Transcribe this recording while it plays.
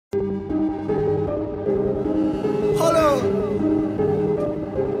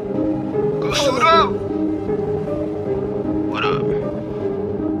Gosuto. What up?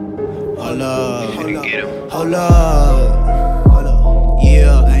 Hold up, Finna get him. hold up, hold up,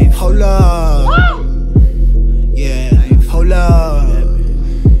 yeah, hold up, yeah, hold up.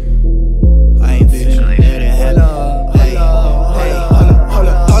 I ain't finna let it happen. Hey, hey, hold up, hold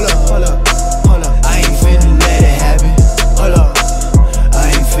up, hold up, hold up, hold up. I ain't finna let it happen. Hold up, I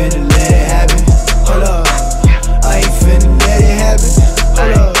ain't finna let it happen. Hold up, I ain't finna let it happen.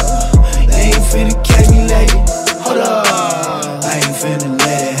 Hold up, they ain't finna catch me late. Hold up, I ain't finna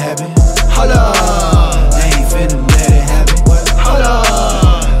let it happen. Hold up, I ain't finna let it happen. Hold up,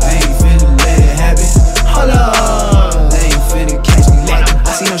 I ain't finna let it happen. Hold up, they ain't finna catch me late.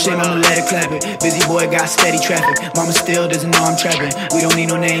 I see no shame, I'ma let it clap it. Busy boy got steady traffic. Mama still doesn't know I'm trapping. We don't need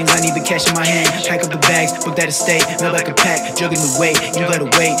no names, I need the cash in my hand. Pack up the bags, book that estate. Mail back a pack, jugging the weight. You gotta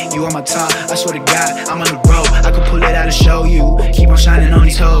wait, you on my top. I swear to God, I'm on the road. I can pull it out and show you. Keep on shining on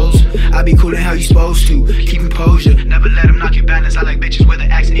these hoes. I be coolin' how you supposed to. Keep composure, never let them knock your balance. I like bitches with an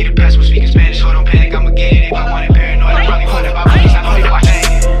accent, need a passport, speaking Spanish. Hold on, panic, I'ma get it.